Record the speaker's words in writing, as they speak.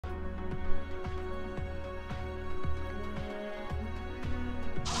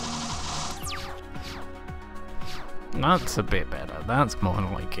That's a bit better. That's more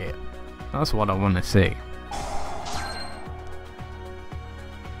like it. That's what I want to see.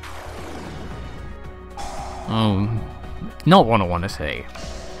 Oh, not what I want to see.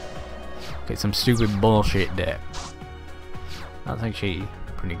 Okay, some stupid bullshit deck. That's actually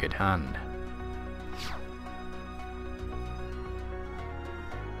a pretty good hand.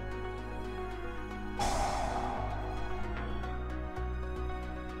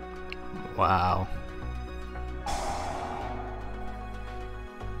 Wow.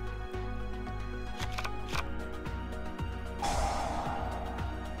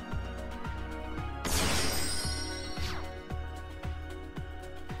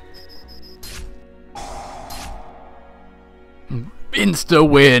 Insta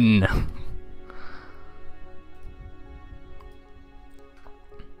win.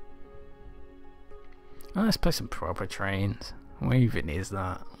 Oh, let's play some proper trains. What even is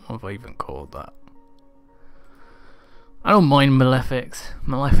that? What have I even called that? I don't mind Malefics.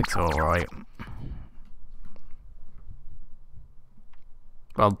 Malefic's alright.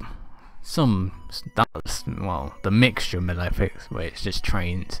 Well, well, the mixture Malefics, where it's just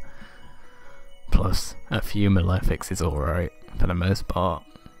trains plus a few Malefics is alright for the most part.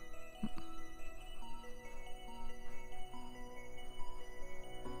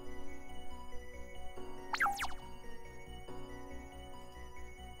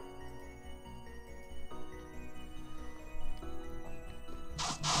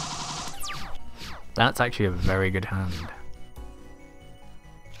 That's actually a very good hand.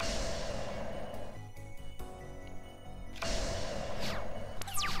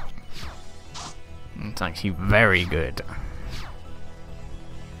 It's actually very good.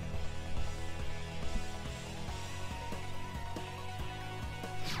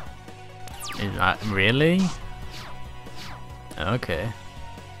 Is that really? Okay.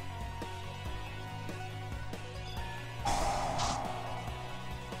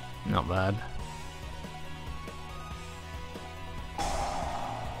 Not bad.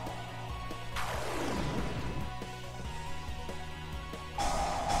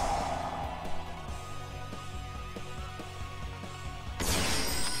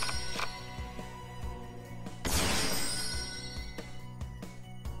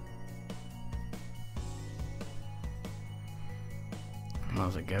 Might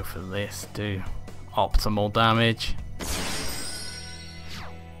as well go for this, do optimal damage.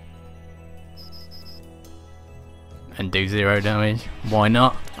 And do 0 damage. Why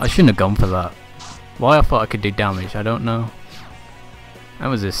not? I shouldn't have gone for that. Why I thought I could do damage, I don't know. That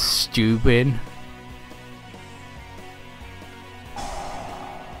was just stupid.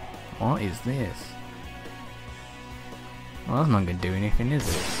 What is this? Well, that's not gonna do anything, is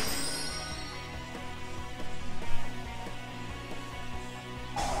it?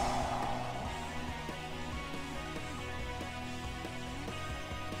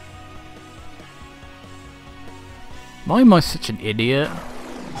 Why am I such an idiot?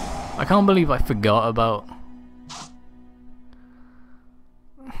 I can't believe I forgot about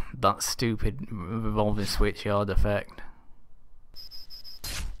that stupid revolving switchyard effect.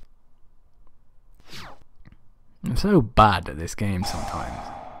 I'm so bad at this game sometimes.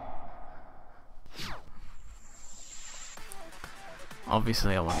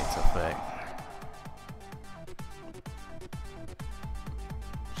 Obviously I want it to affect.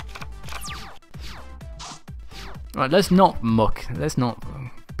 Right, let's not muck, let's not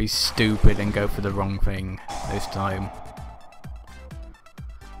be stupid and go for the wrong thing this time.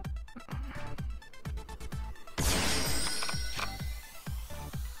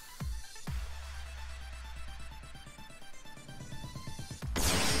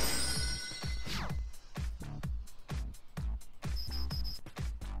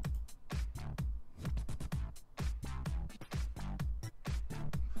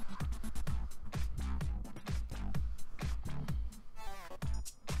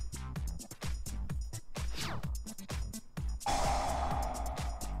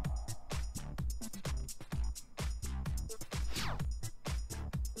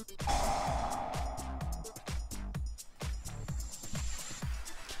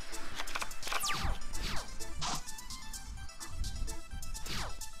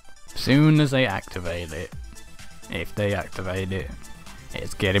 Soon as they activate it, if they activate it,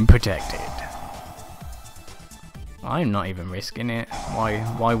 it's getting protected. I'm not even risking it.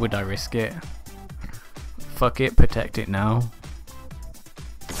 Why would I risk it? Fuck it, protect it now.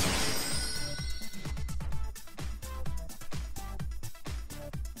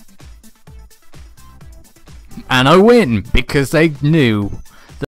 And I win because they knew